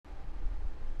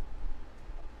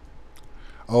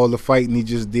all the fighting he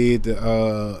just did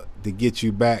to get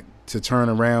you back to turn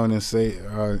around and say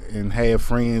and have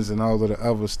friends and all of the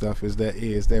other stuff, is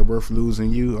that worth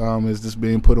losing you? Is this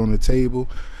being put on the table?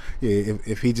 Yeah,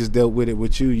 if he just dealt with it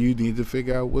with you, you need to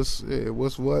figure out what's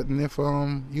what, and if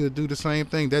you'll do the same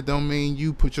thing. That don't mean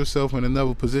you put yourself in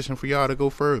another position for y'all to go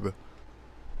further.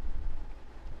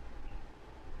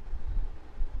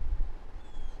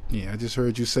 Yeah, I just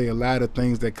heard you say a lot of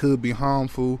things that could be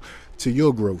harmful to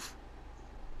your growth.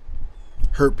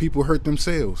 Hurt people hurt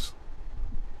themselves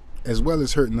as well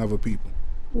as hurting other people.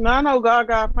 No, I know God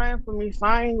got a plan for me, so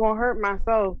I ain't gonna hurt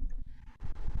myself.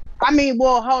 I mean,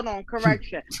 well, hold on,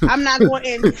 correction. I'm not going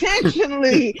to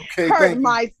intentionally Okay, hurt thank you.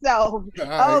 myself. All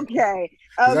right, Okay,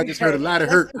 because I just heard a okay. lot of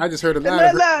Let's hurt. I just heard a lot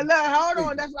of look, hurt. look, look. Hold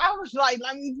on. That's I was like,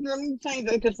 let me change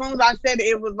it. Because as soon as I said it,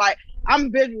 it was like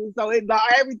I'm visual, so it like,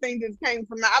 everything just came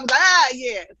from that. I was like,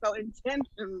 yeah. So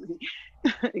intentionally,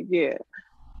 yeah.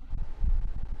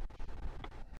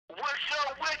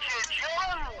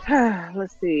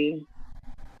 Let's see.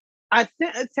 I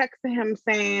sent a text to him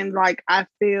saying like I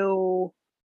feel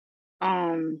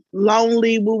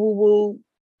lonely, woo woo woo.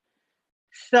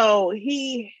 So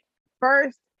he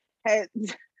first had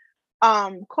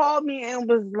called me and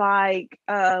was like,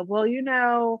 well,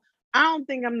 I don't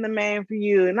think I'm the man for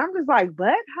you. And I'm just like,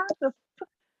 what? How the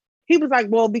he was like,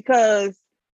 well, because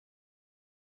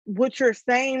what you're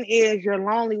saying is you're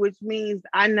lonely, which means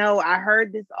I know I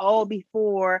heard this all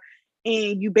before,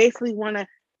 and you basically want to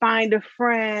find a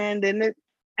friend, and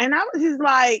I was just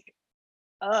like,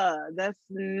 that's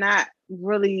not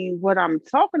really what I'm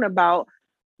talking about.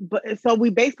 But so we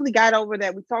basically got over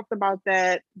that. We talked about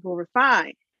that. We were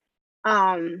fine.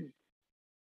 Um,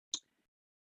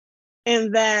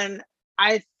 and then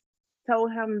I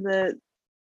told him the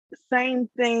same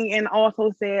thing, and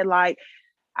also said like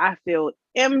I feel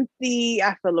empty,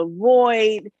 I feel a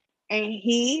void, and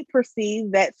he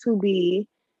perceived that to be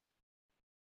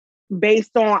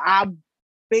based on I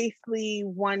basically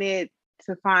wanted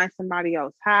to find somebody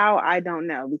else. How I don't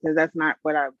know because that's not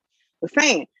what I was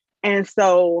saying. And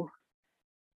so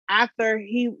after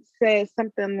he said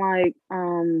something like,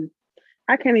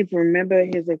 I can't even remember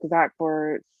his exact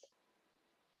words,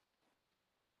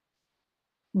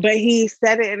 but he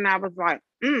said it and I was like,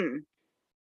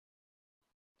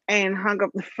 and hung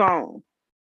up the phone.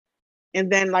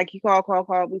 And then like he called,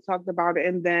 we talked about it.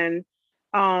 And then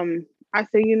I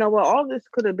said, you know what, all this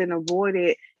could have been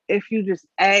avoided if you just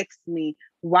asked me,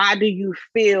 why do you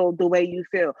feel the way you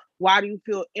feel? Why do you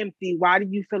feel empty? Why do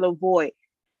you feel a void?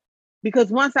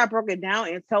 Because once I broke it down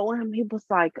and told him, he was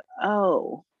like,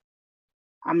 oh,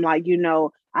 I'm like,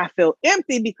 I feel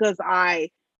empty because I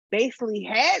basically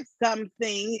had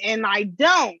something and I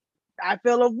don't. I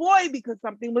feel a void because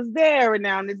something was there and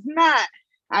now it's not.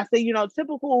 I say,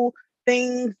 typical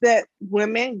things that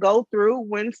women go through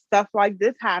when stuff like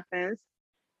this happens.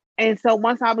 And so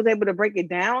once I was able to break it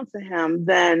down to him,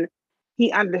 then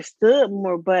he understood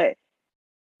more. But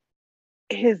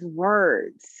his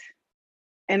words,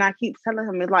 and I keep telling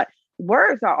him, it's like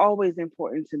words are always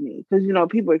important to me because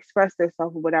people express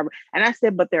themselves or whatever. And I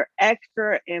said, but they're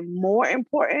extra and more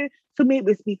important to me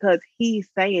is because he's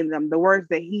saying them, the words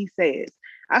that he says.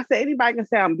 I said anybody can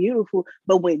say I'm beautiful,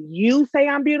 but when you say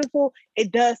I'm beautiful,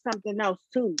 it does something else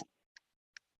too.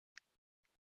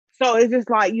 So it's just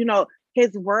like,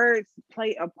 his words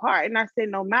play a part. And I said,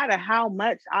 no matter how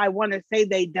much I want to say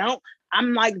they don't,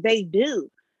 I'm like they do.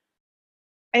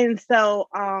 And so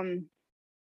I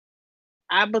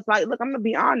was like, look, I'm gonna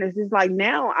be honest. It's like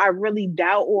now I really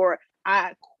doubt or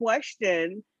I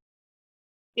question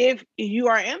if you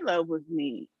are in love with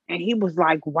me. And he was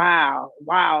like, wow,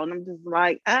 wow. And I'm just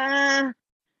like,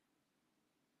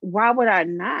 why would I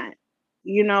not?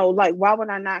 Like why would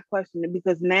I not question it?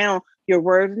 Because now your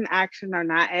words and action are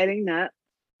not adding up.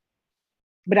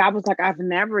 But I was like, I've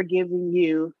never given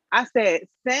you. I said,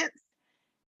 since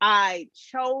I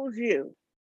chose you,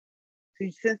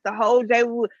 since the whole day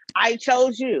I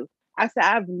chose you. I said,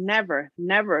 I've never,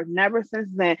 never, never since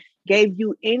then gave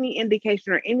you any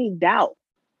indication or any doubt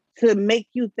to make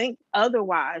you think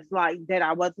otherwise, like that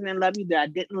I wasn't in love with you, that I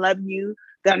didn't love you,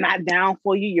 that I'm not down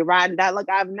for you, you're riding that. Like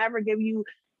I've never given you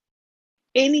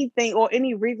anything or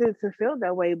any reason to feel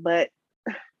that way, but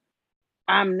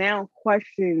I'm now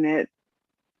questioning it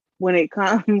when it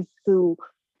comes to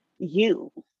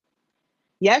you.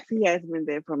 Yes, he has been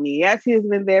there for me. Yes, he has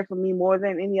been there for me more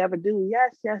than any other dude.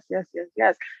 Yes, yes, yes, yes,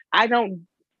 yes. I don't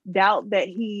doubt that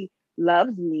he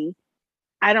loves me.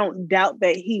 I don't doubt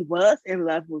that he was in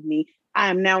love with me. I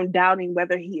am now doubting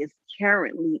whether he is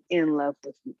currently in love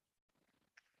with me.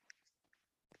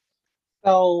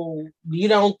 So you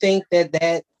don't think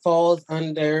that falls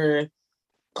under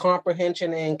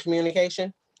comprehension and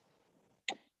communication?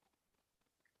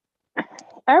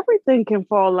 Everything can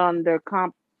fall under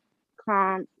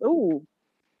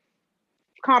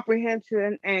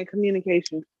comprehension and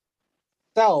communication.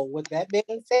 So, with that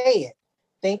being said,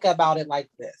 think about it like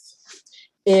this.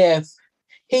 If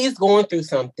he's going through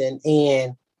something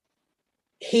and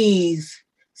he's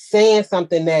saying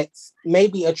something that's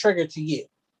maybe a trigger to you,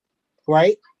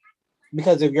 right?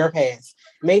 Because of your past,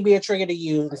 maybe a trigger to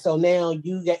you. And so now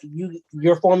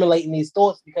you're formulating these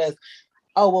thoughts because,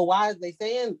 oh well, why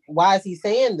is he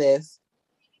saying this?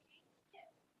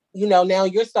 Now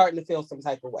you're starting to feel some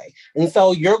type of way. And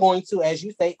so you're going to, as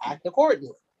you say, act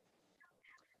accordingly.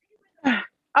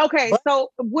 Okay, But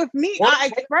so with me, I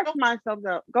express myself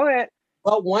though. Go ahead.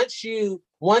 But once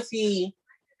he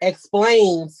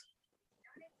explains,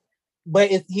 but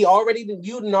he already,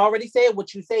 you already said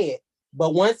what you said.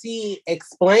 But once he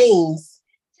explains,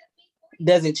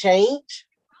 does it change?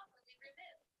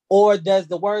 Or does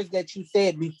the words that you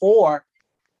said before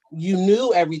you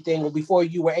knew everything, or before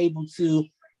you were able to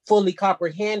fully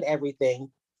comprehend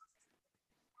everything,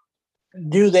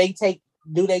 do they take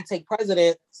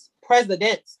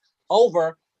precedence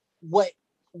over what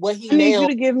he I need now? you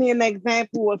to give me an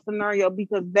example or scenario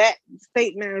because that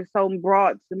statement is so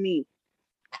broad to me.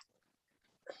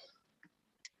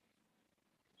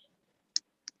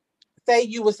 Say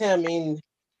you was him and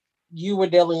you were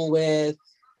dealing with,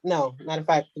 no, matter of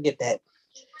fact, forget that.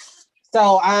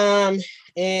 So I'm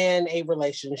in a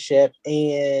relationship,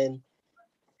 and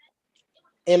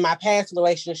in my past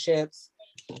relationships,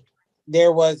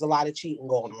 there was a lot of cheating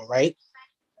going on, right?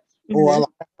 Mm-hmm. Or a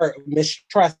lot of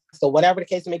mistrust, or whatever the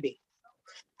case may be.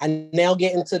 I now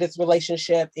get into this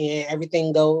relationship and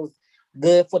everything goes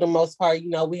good for the most part.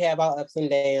 We have our ups and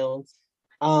downs.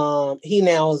 He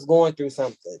now is going through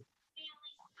something.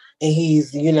 And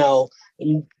he's,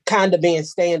 kind of being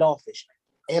standoffish.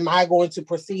 Am I going to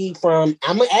proceed from,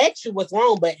 I'm going to ask you what's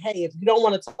wrong, but hey, if you don't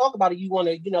want to talk about it, you want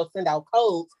to, send out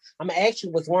codes, I'm going to ask you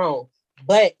what's wrong.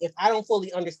 But if I don't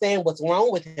fully understand what's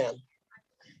wrong with him,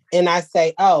 and I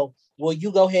say, oh, well,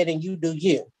 you go ahead and you do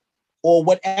you, or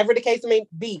whatever the case may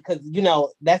be, because,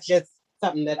 that's just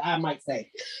something that I might say.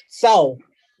 So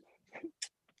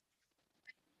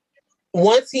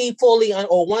once I fully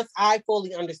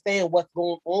understand what's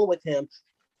going on with him,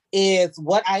 is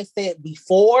what I said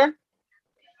before,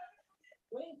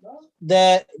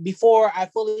 before I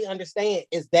fully understand,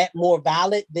 is that more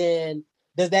valid than,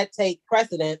 does that take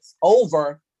precedence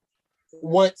over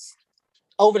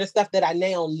the stuff that I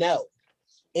now know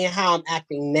and how I'm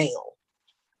acting now?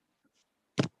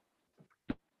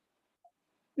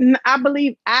 I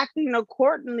believe acting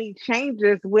accordingly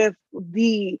changes with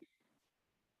the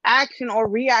action or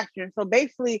reaction. So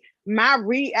basically, my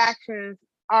reactions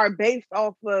are based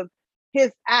off of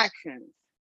his actions.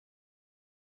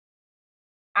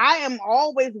 I am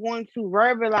always going to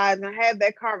verbalize and have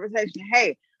that conversation.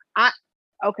 Hey,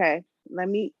 okay, let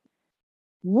me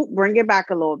bring it back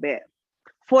a little bit.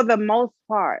 For the most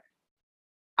part,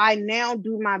 I now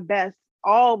do my best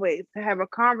always to have a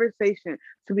conversation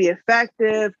to be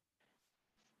effective,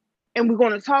 and we're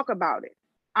going to talk about it.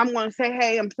 I'm going to say,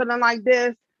 hey, I'm feeling like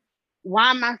this.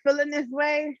 Why am I feeling this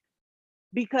way?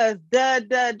 Because Now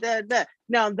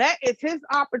that is his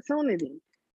opportunity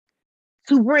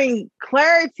to bring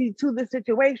clarity to the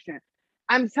situation.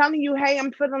 I'm telling you, hey,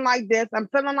 I'm feeling like this. I'm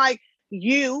feeling like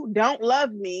you don't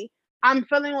love me. I'm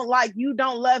feeling like you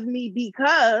don't love me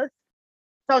because.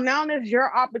 So now there's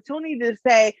your opportunity to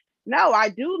say, no, I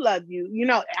do love you.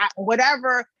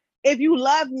 Whatever. If you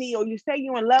love me or you say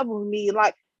you're in love with me,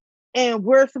 like, and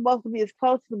we're supposed to be as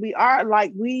close as we are,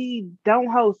 like, we don't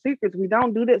hold secrets. We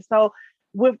don't do this. So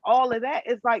with all of that,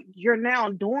 it's like you're now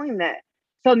doing that.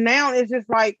 So now it's just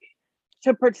like,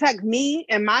 to protect me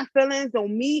and my feelings, or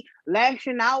me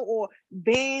lashing out or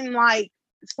being like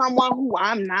someone who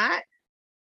I'm not,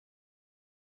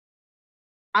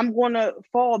 I'm going to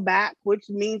fall back, which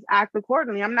means act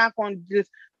accordingly. I'm not going to just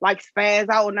like spaz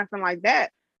out or nothing like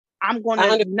that. I'm going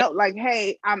to know, like,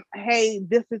 hey,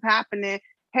 this is happening.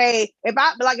 Hey, if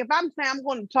I'm saying I'm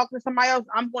going to talk to somebody else,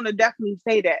 I'm going to definitely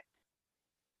say that.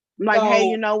 I'm like, hey,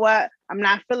 you know what? I'm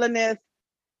not feeling this.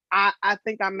 I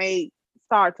think I may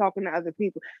start talking to other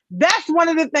people. That's one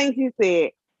of the things he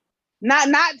said. Not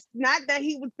that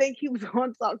he would think he was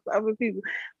going to talk to other people,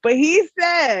 but he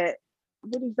said,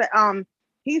 what did he say?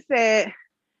 He said,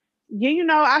 yeah,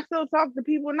 I still talk to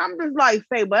people, and I'm just like,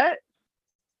 say what?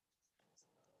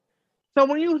 So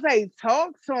when you say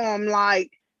talk to them, like,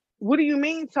 what do you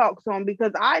mean talk to them?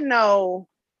 Because I know,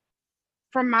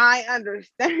 from my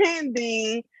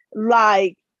understanding,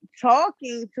 like,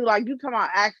 talking to, like, you talking about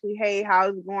actually, hey,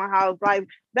 how's it going, how's life,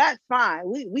 that's fine,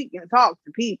 we can talk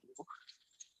to people,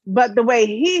 but the way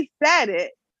he said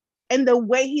it and the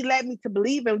way he led me to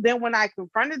believe, and then when I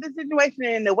confronted the situation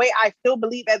and the way I still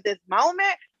believe at this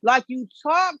moment, like, you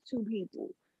talk to people.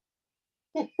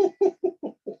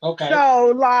 Okay.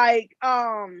 So like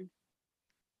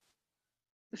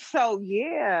so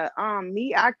yeah,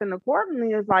 me acting accordingly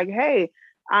is like, hey,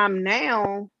 I'm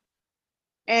now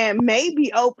and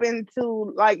maybe open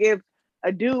to, like, if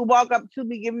a dude walk up to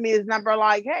me giving me his number,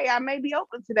 like, hey, I may be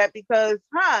open to that because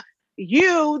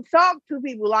you talk to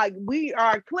people, like, we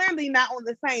are clearly not on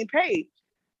the same page.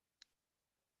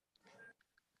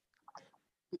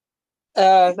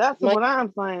 That's Mike, what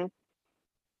I'm saying.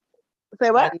 Say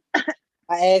what?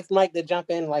 I asked Mike to jump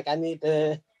in. Like, I need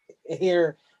to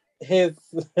hear his.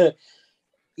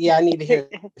 Yeah, I need to hear.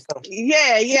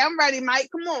 Yeah, I'm ready, Mike.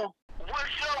 Come on. What's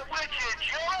up with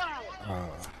you, Joe?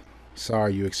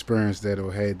 Sorry you experienced that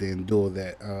or had to endure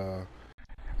that.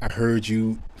 I heard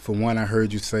you, for one, I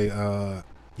heard you say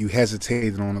you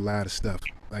hesitated on a lot of stuff.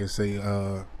 Like I say,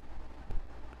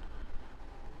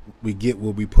 we get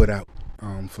what we put out,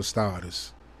 for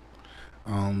starters.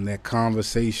 That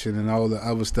conversation and all the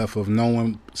other stuff of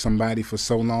knowing somebody for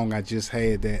so long, I just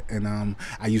had that. And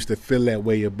I used to feel that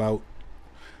way about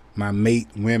my mate,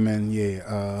 women.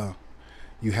 Yeah,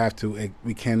 you have to,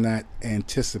 we cannot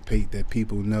anticipate that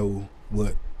people know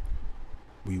what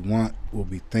we want, what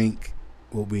we think,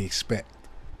 what we expect.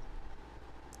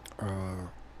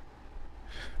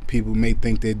 People may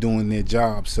think they're doing their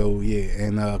job, so yeah,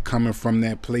 and coming from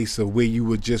that place of where you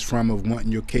were just from, of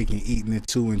wanting your cake and eating it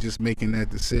too, and just making that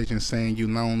decision, saying you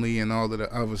lonely and all of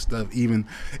the other stuff, even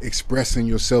expressing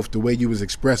yourself the way you was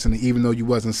expressing it, even though you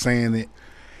wasn't saying it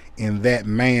in that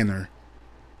manner,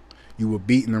 you were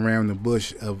beating around the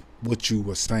bush of what you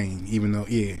were saying, even though,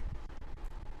 yeah.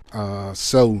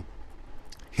 So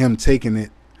him taking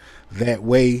it that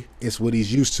way is what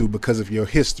he's used to because of your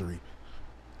history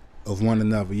of one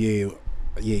another. Yeah,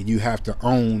 you have to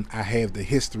own, I have the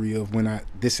history of when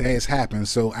this has happened,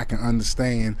 so I can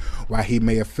understand why he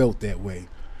may have felt that way,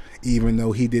 even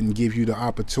though he didn't give you the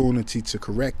opportunity to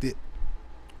correct it.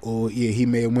 Or yeah, he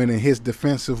may have went in his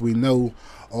defensive. We know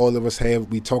all of us have,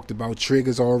 we talked about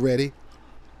triggers already.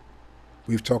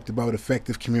 We've talked about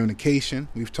effective communication.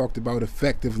 We've talked about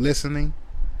effective listening.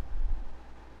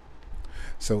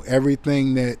 So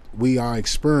everything that we are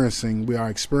experiencing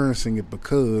it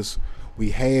because we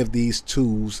have these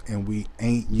tools and we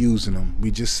ain't using them.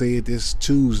 We just said this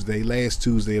last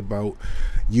Tuesday, about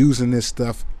using this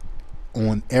stuff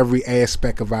on every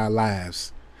aspect of our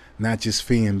lives. Not just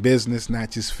in business,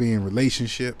 not just in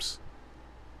relationships.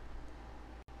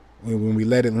 When we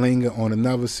let it linger on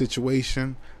another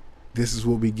situation, this is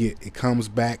what we get. It comes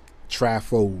back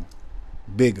trifold,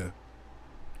 bigger.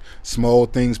 Small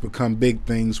things become big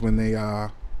things when they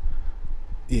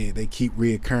they keep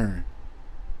reoccurring.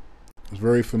 It's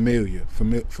very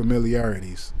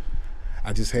familiarities.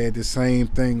 I just had the same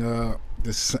thing,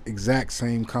 this exact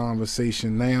same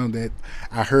conversation now that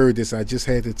I heard this. I just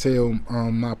had to tell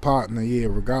my partner, yeah,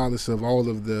 regardless of all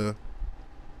of the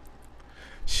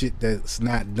shit that's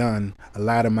not done, a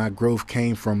lot of my growth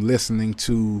came from listening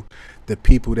to the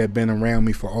people that been around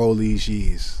me for all these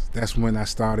years. That's when I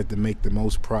started to make the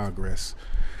most progress.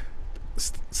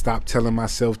 Stop telling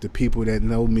myself the people that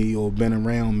know me or been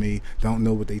around me don't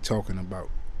know what they talking about.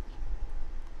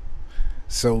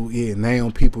 So yeah,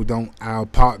 now our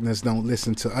partners don't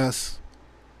listen to us.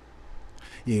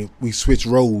 Yeah, we switch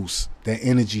roles, that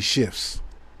energy shifts.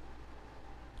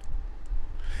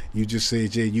 You just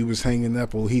said, Jay, you was hanging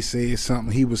up, or he said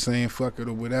something, he was saying fuck it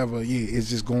or whatever. Yeah, it's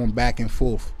just going back and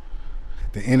forth.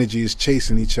 The energy is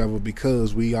chasing each other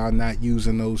because we are not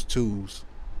using those tools.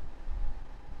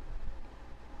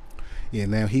 Yeah,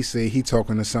 now he said he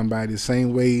talking to somebody the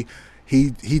same way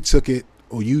he took it,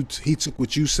 or he took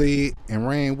what you said and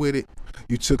ran with it.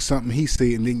 You took something he said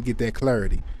and didn't get that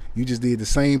clarity. You just did the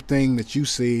same thing that you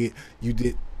said he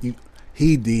did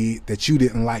that you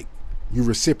didn't like. You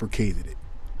reciprocated it.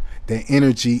 That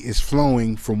energy is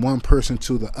flowing from one person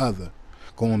to the other,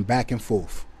 going back and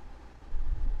forth.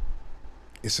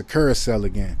 It's a carousel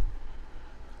again.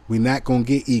 We're not gonna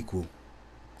get equal.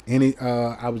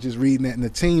 I was just reading that in the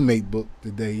teammate book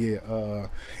today. Yeah,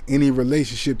 any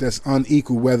relationship that's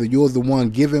unequal, whether you're the one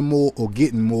giving more or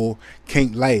getting more,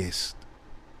 can't last.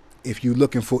 If you're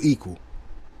looking for equal,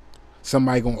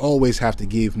 somebody gonna always have to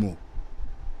give more.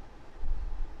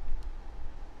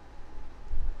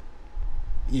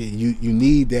 Yeah, you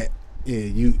need that.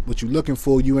 Yeah, what you're looking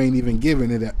for, you ain't even giving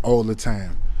it all the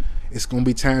time. It's gonna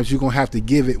be times you're gonna have to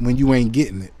give it when you ain't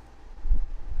getting it.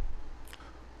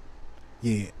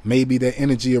 Yeah, maybe that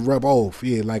energy will rub off.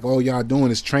 Yeah, like all y'all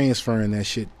doing is transferring that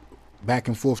shit back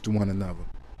and forth to one another.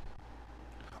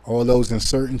 All those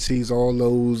uncertainties, all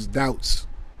those doubts,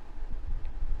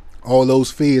 all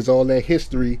those fears, all that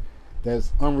history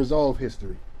that's unresolved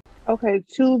history. Okay,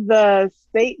 to the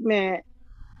statement,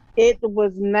 it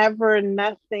was never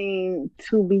nothing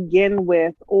to begin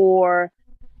with, or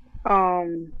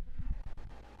um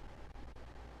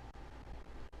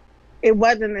it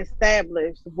wasn't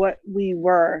established what we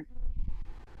were.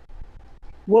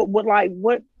 What like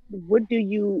what do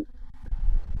you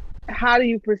how do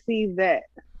you perceive that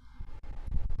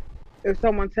if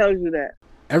someone tells you that?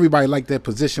 Everybody like that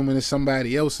position when it's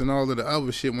somebody else and all of the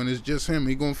other shit. When it's just him,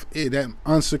 he going that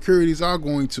insecurities are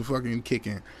going to fucking kick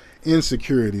in.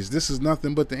 Insecurities. This is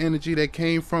nothing but the energy that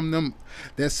came from them.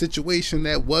 That situation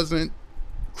that wasn't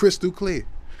crystal clear.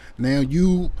 Now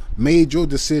you made your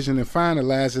decision and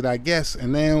finalized it, I guess.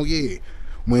 And now, yeah,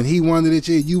 when he wanted it,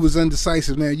 yeah, you was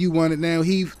undecisive. Now you wanted. Now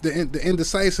the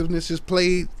indecisiveness is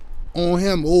played on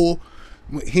him, or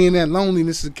hearing that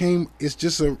loneliness came. It's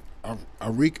just a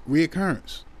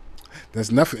reoccurrence.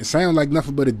 That's nothing. It sounds like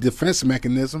nothing but a defense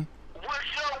mechanism. What's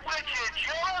up with you,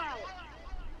 Joe?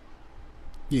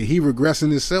 Yeah, he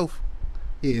regressing himself.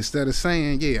 Yeah, instead of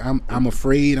saying, yeah, I'm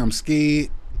afraid, I'm scared.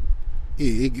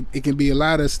 Yeah, it can be a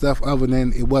lot of stuff other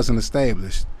than it wasn't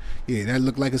established. Yeah, that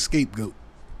looked like a scapegoat.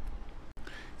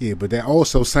 Yeah, but that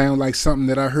also sounds like something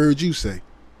that I heard you say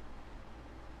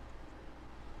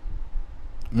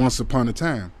once upon a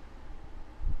time.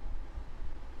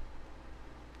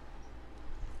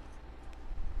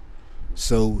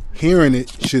 So hearing it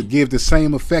should give the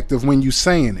same effect of when you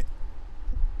saying it.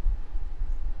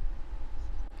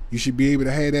 You should be able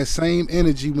to have that same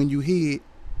energy when you hear it,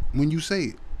 when you say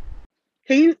it.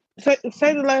 Can you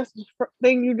say the last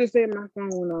thing you just said? My phone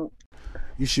went off.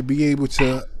 You should be able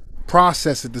to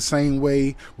process it the same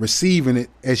way receiving it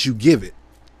as you give it.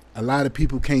 A lot of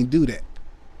people can't do that.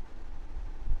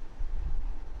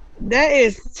 That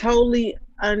is totally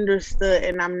understood,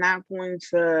 and I'm not going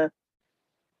to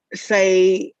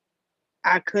say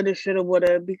I coulda, shoulda,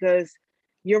 woulda, because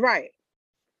you're right.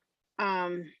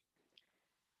 Um,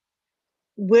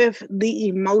 with the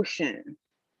emotion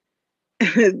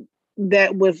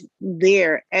that was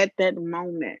there at that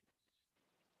moment,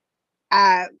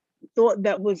 I thought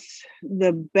that was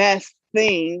the best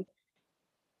thing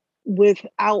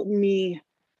without me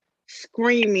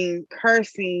screaming,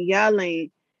 cursing,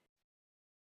 yelling.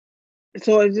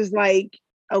 So it's just like,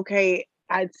 okay,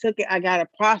 I took it, I gotta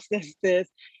process this.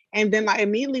 And then like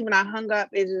immediately when I hung up,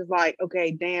 it's just like,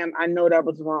 okay, damn, I know that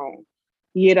was wrong.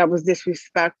 Yeah, that was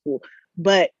disrespectful.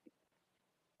 But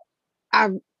I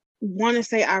want to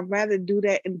say I'd rather do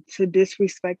that and to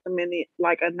disrespect them in it,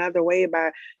 like another way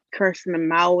by cursing them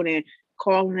out and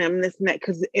calling him this and that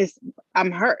because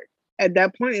I'm hurt. At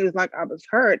that point, it was like I was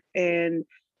hurt and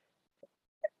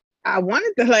I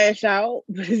wanted to lash out,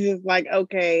 but it's just like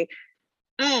okay,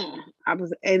 I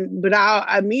was but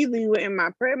I immediately went in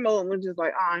my prayer mode and was just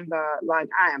like, oh God, like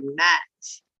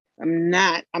I'm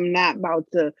not about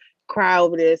to cry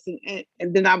over this.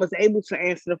 And then I was able to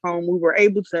answer the phone. We were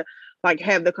able to like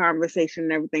have the conversation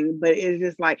and everything. But it's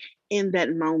just like in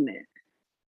that moment.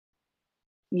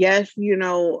 Yes,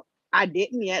 I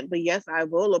didn't yet, but yes, I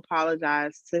will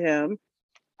apologize to him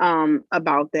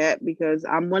about that because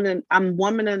I'm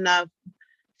woman enough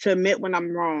to admit when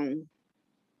I'm wrong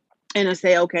and to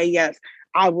say, okay, yes,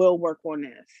 I will work on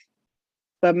this.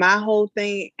 But my whole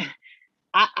thing,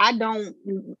 I don't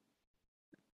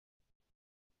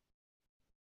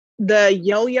the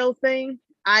yo-yo thing,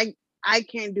 I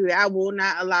can't do that. I will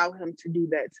not allow him to do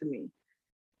that to me.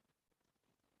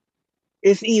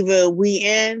 It's either we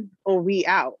in or we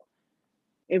out.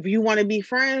 If you want to be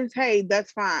friends, hey,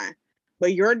 that's fine.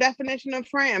 But your definition of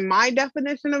friend, my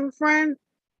definition of a friend,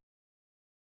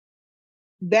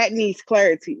 that needs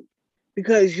clarity.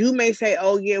 Because you may say,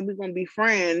 oh yeah, we're gonna be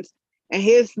friends, and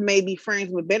his may be friends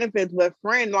with benefits, but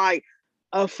friend like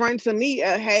a friend to me,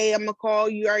 hey, I'm gonna call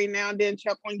you every now and then,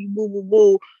 check on you, boo boo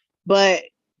boo, but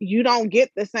you don't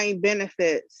get the same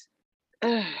benefits.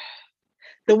 The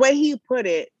way he put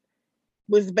it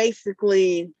was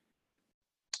basically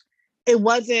it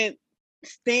wasn't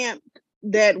stamped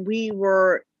that we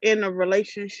were in a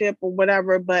relationship or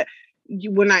whatever, but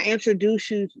when I introduce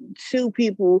you to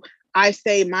people, I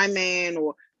say my man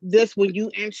or this when you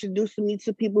introduce me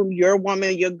to people, your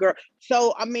woman, your girl.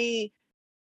 So I mean,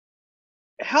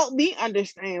 help me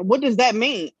understand what does that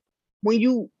mean when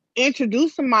you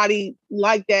introduce somebody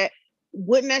like that?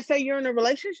 Wouldn't that say you're in a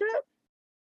relationship?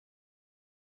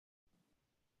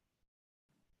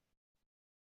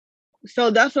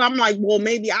 So that's what I'm like. Well,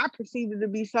 maybe I perceive it to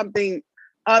be something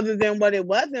other than what it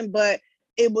wasn't, but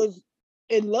it was,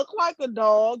 it looked like a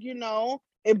dog, you know,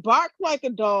 it barked like a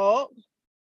dog.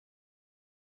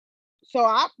 So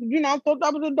I, you know, thought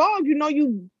that was a dog. You know,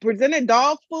 you presented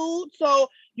dog food, so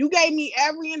you gave me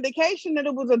every indication that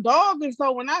it was a dog. And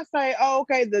so when I say, "Oh,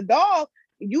 okay, the dog,"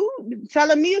 you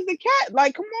telling me it's a cat.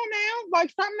 Like, come on now, like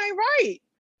something ain't right.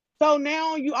 So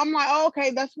now I'm like, oh,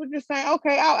 okay, that's what you're saying.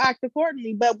 Okay, I'll act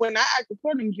accordingly. But when I act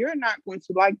accordingly, you're not going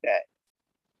to like that.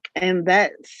 And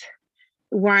that's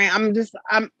why I'm.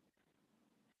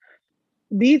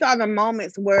 These are the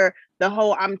moments where the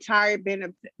whole I'm tired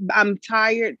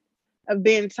of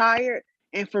being tired.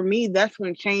 And for me, that's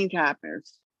when change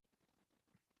happens.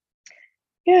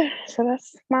 Yeah, so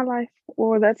that's my life.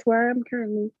 Or that's where I am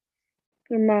currently.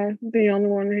 Am I the only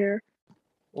one here?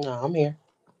 No, I'm here.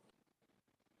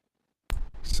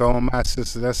 So my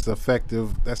sister, that's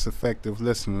effective. That's effective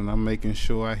listening. I'm making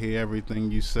sure I hear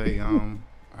everything you say. I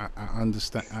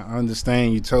understand. I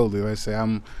understand you totally. Like I say,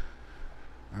 I'm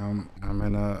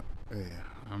in a, yeah,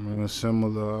 I'm in a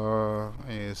similar,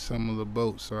 similar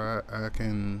boat. So I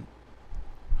can.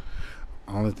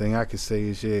 Only thing I can say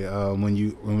is, yeah,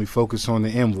 when we focus on the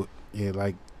inward, yeah,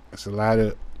 like it's a lot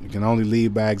of, you can only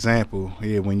lead by example.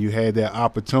 Yeah, when you had that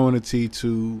opportunity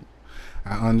to,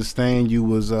 I understand you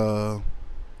was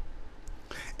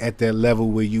at that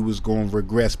level where you was going to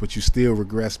regress, but you still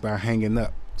regress by hanging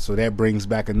up. So that brings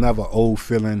back another old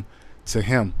feeling to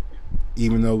him.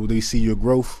 Even though they see your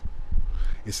growth,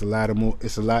 it's a lot of more.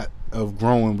 It's a lot of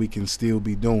growing we can still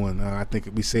be doing. I think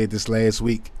we said this last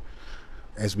week.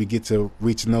 As we get to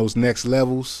reaching those next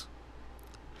levels,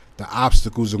 the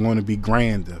obstacles are going to be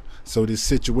grander. So this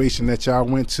situation that y'all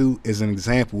went to is an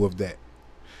example of that.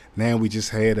 Now we just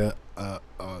had a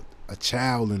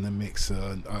child in the mix,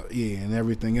 yeah, and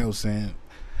everything else, and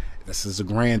this is a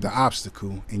grander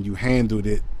obstacle, and you handled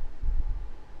it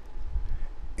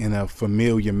in a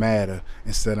familiar matter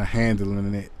instead of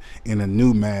handling it in a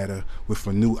new matter with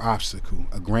a new obstacle.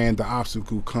 A grander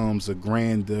obstacle comes a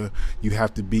grander, you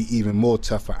have to be even more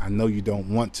tougher. I know you don't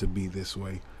want to be this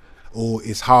way, or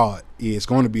it's hard. Yeah, it's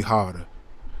going to be harder,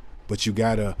 but you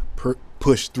gotta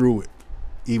push through it.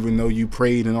 Even though you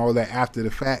prayed and all that after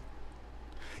the fact,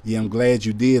 yeah, I'm glad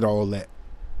you did all that.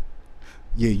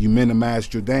 Yeah, you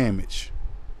minimized your damage,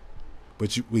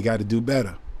 but we got to do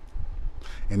better.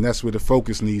 And that's where the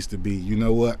focus needs to be. You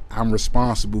know what? I'm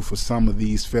responsible for some of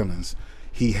these feelings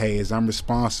he has. I'm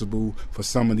responsible for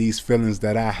some of these feelings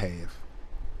that I have.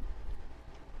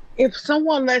 If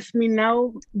someone lets me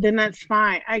know, then that's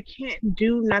fine. I can't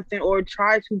do nothing or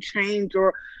try to change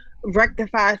or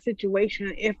rectify a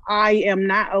situation if I am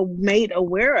not made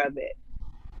aware of it.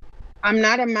 I'm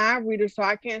not a mind reader, so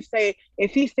I can't say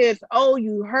if he says, "Oh,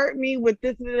 you hurt me with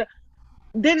this,"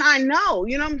 then I know.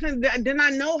 You know what I'm saying? Then I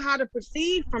know how to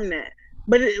proceed from that.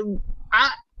 But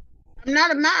I, I'm not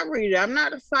a mind reader. I'm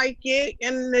not a psychic,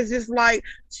 and it's just like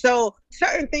so.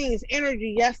 Certain things,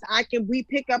 energy. Yes, I can. We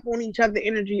pick up on each other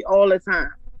energy all the time,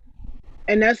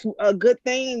 and that's a good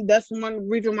thing. That's one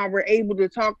reason why we're able to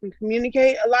talk and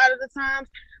communicate a lot of the times.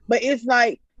 But it's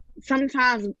like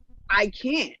sometimes I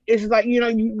can't. It's like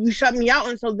you shut me out,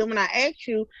 and so then when I ask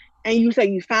you, and you say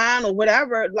you fine or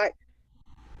whatever, like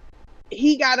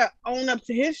he gotta own up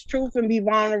to his truth and be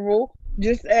vulnerable,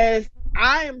 just as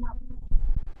I am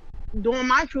doing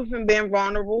my truth and being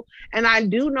vulnerable. And I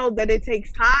do know that it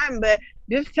takes time, but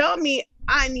just tell me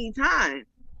I need time.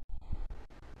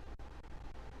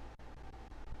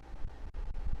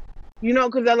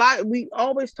 Because a lot we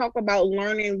always talk about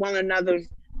learning one another's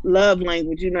love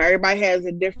language. Everybody has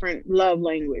a different love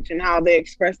language and how they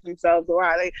express themselves or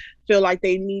how they feel like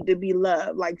they need to be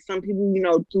loved. Like some people,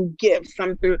 through gifts,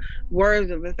 some through words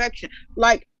of affection.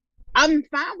 Like I'm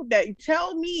fine with that.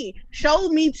 Tell me, show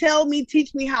me, tell me,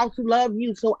 teach me how to love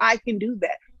you so I can do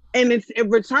that. And it's in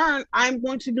return, I'm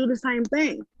going to do the same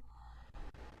thing.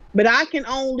 But I can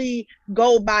only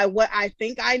go by what I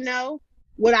think I know,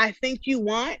 what I think you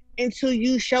want, until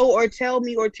you show or tell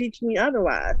me or teach me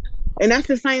otherwise. And that's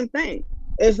the same thing.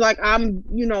 It's like I'm,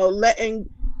 letting,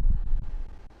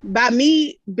 by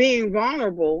me being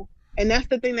vulnerable, and that's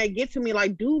the thing that gets to me,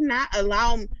 like, do not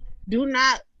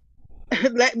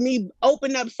let me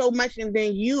open up so much and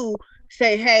then you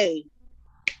say, hey,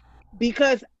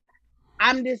 because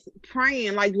I'm just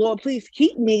praying, like, Lord, please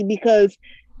keep me, because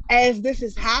as this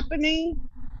is happening,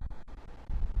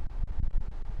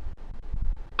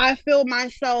 I feel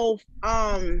myself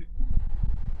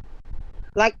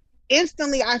like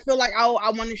instantly I feel like, oh,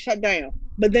 I want to shut down.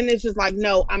 But then it's just like,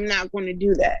 no, I'm not going to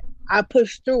do that. I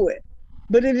push through it.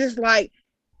 But it's just like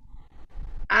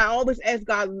I always ask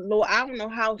God, Lord, I don't know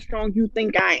how strong you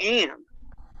think I am.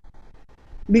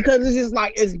 because it's just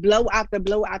like it's blow after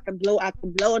blow after blow after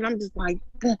blow, and I'm just like,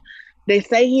 "Ugh." They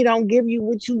say he don't give you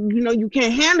what you know you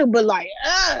can't handle, but like,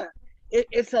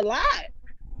 it's a lot,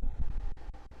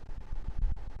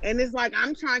 and it's like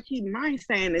I'm trying to keep my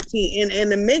sanity,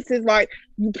 and the mix is like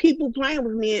you people playing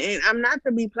with me, and I'm not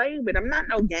to be played with. I'm not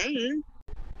no game.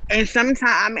 And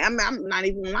sometimes I'm not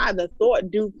even lying. The thought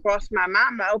do cross my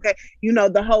mind. Like, okay,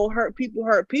 the whole hurt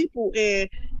people, and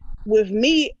with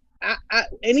me,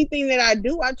 anything that I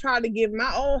do, I try to give my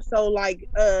all. So like,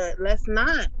 let's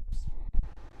not,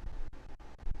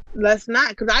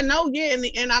 because I know, yeah, in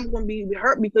the end, I'm gonna be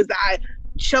hurt because I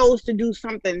chose to do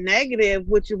something negative,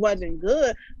 which wasn't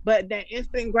good. But that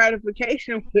instant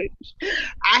gratification, which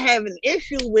I have an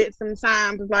issue with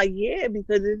sometimes, like, yeah,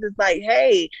 because it's just like,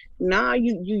 hey, nah,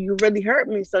 you really hurt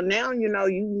me. So now, you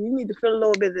need to feel a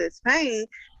little bit of this pain.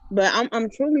 But I'm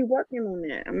truly working on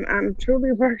that. I'm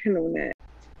truly working on that.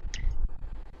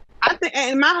 I think,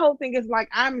 and my whole thing is like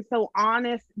I'm so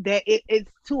honest that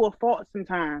it's to a fault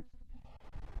sometimes.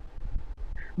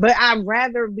 But I'd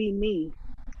rather be me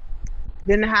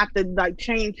than to have to like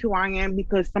change who I am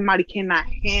because somebody cannot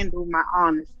handle my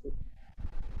honesty.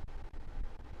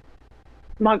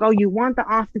 Like, oh, you want the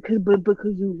honesty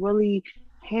because you really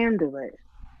handle it.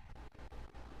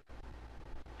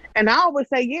 And I always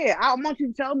say, yeah, I want you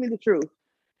to tell me the truth.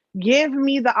 Give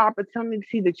me the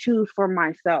opportunity to choose for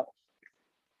myself.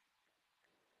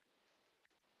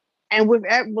 And with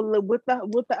the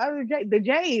other the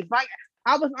J's, like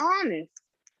I was honest.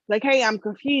 Like, hey, I'm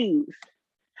confused.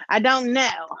 I don't know.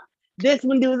 This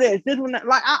one do this. This one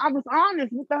like I was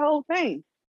honest with the whole thing.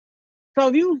 So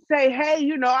if you say, hey,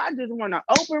 I just want an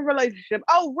open relationship.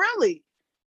 Oh, really?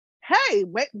 Hey,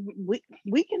 wait,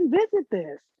 we can visit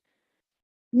this.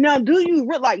 Now, do you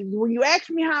like when you ask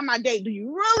me how my day? Do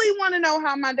you really want to know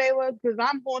how my day was? Because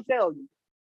I'm going to tell you.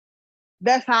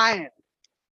 That's how I am.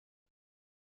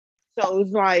 So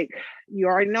it's like you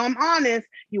already know I'm honest.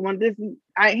 You want this? He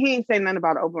ain't saying nothing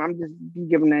about it open. I'm just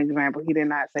giving an example. He did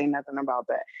not say nothing about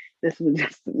that. This was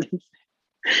just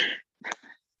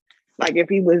like if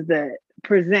he was to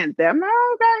present them.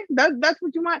 Oh, okay, that's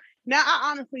what you want. Now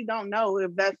I honestly don't know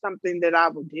if that's something that I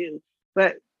would do,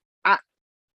 but I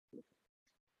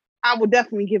I would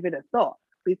definitely give it a thought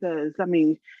because I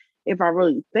mean, if I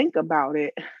really think about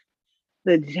it,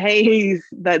 the Jays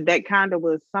that kind of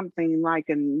was something like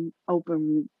an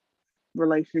open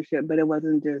relationship, but it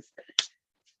wasn't just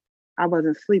I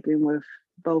wasn't sleeping with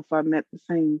both of them at the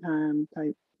same time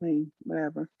type thing,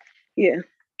 whatever. Yeah.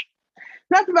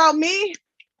 That's about me.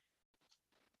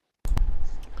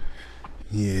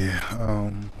 Yeah.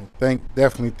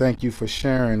 Definitely thank you for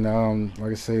sharing.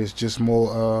 Like I say, it's just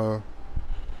more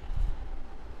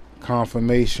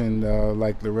confirmation.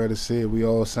 Like Loretta said, we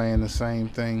all saying the same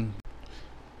thing.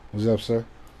 What's up, sir?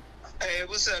 Hey,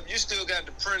 what's up? You still got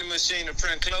the printing machine to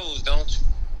print clothes, don't you?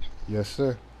 Yes,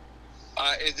 sir.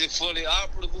 Is it fully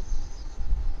operable?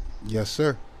 Yes,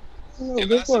 sir. Oh, If I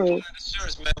good supply word. the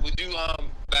shirts, man, would you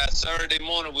by Saturday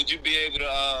morning would you be able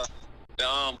to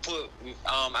put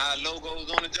our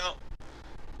logos on the jump?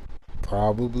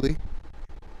 Probably.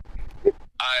 If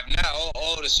not,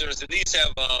 all the shirts at least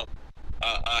have a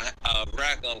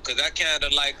rack of them, because I kind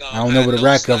of like I don't know what a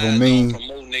rack of them mean.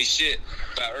 promoting their shit.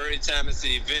 But every time it's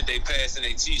the event, they passing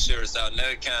their t-shirts out, and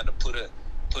that kind of put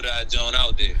our joint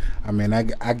out there. I mean,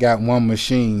 I got one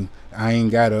machine. I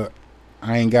ain't got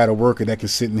a worker that can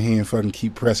sit in here and fucking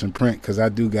keep pressing print because I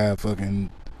do got fucking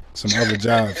some other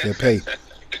jobs that pay.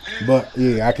 But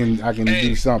yeah, I can Hey,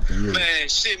 do something. Yeah. Man,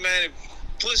 shit, man. If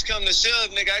push come to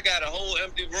shove, nigga, I got a whole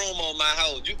empty room on my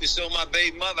house. You can show my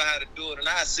baby mother how to do it, and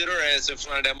I sit her ass in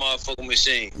front of that motherfucking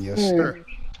machine. Yes, sir.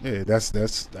 Yeah,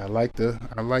 that's I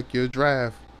like your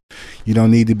drive. You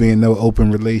don't need to be in no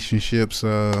open relationships.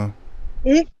 Yeah,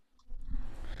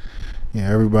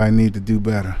 everybody need to do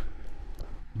better.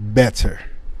 Better.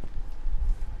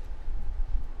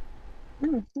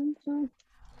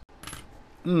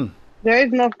 There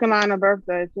is North Carolina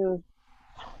birthday too.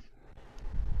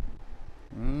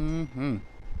 Mm-hmm.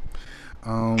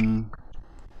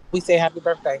 We say happy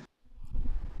birthday.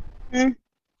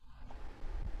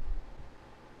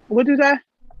 What you say?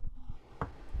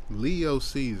 Leo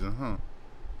season, huh?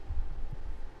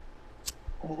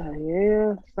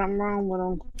 Yeah, something wrong with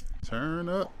them. Turn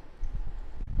up.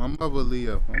 My mother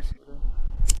Leo.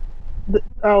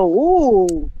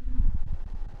 Ooh.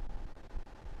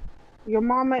 Your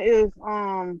mama is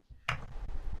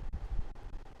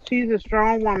she's a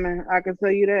strong woman. I can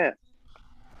tell you that.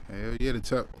 Hell yeah,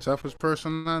 the toughest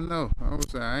person I know.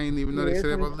 I ain't even know Yeah, they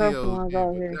said some about tough Leos. ones Yeah,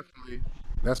 out but here. definitely,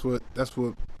 that's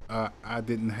what I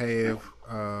didn't have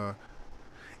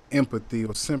empathy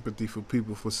or sympathy for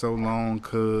people for so long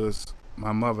because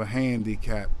my mother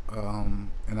handicapped,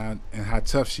 and how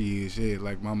tough she is. Yeah,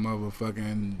 like my mother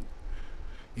fucking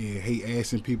hate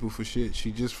asking people for shit.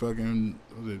 She just fucking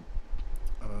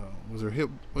was her hip,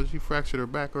 was she fractured her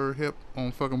back or her hip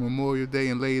on fucking Memorial Day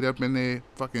and laid up in there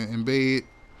fucking in bed,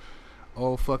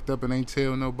 all fucked up and ain't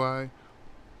tell nobody.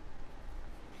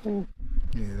 Mm.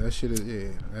 Yeah, that shit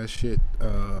is that shit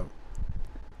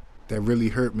that really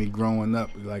hurt me growing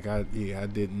up. Like I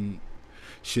didn't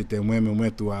shit that women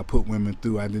went through. I put women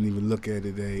through. I didn't even look at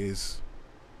it as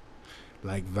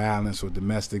like violence or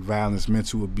domestic violence,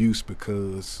 mental abuse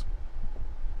because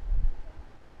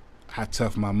how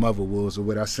tough my mother was or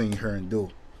what I seen her endure.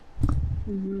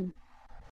 Mhm.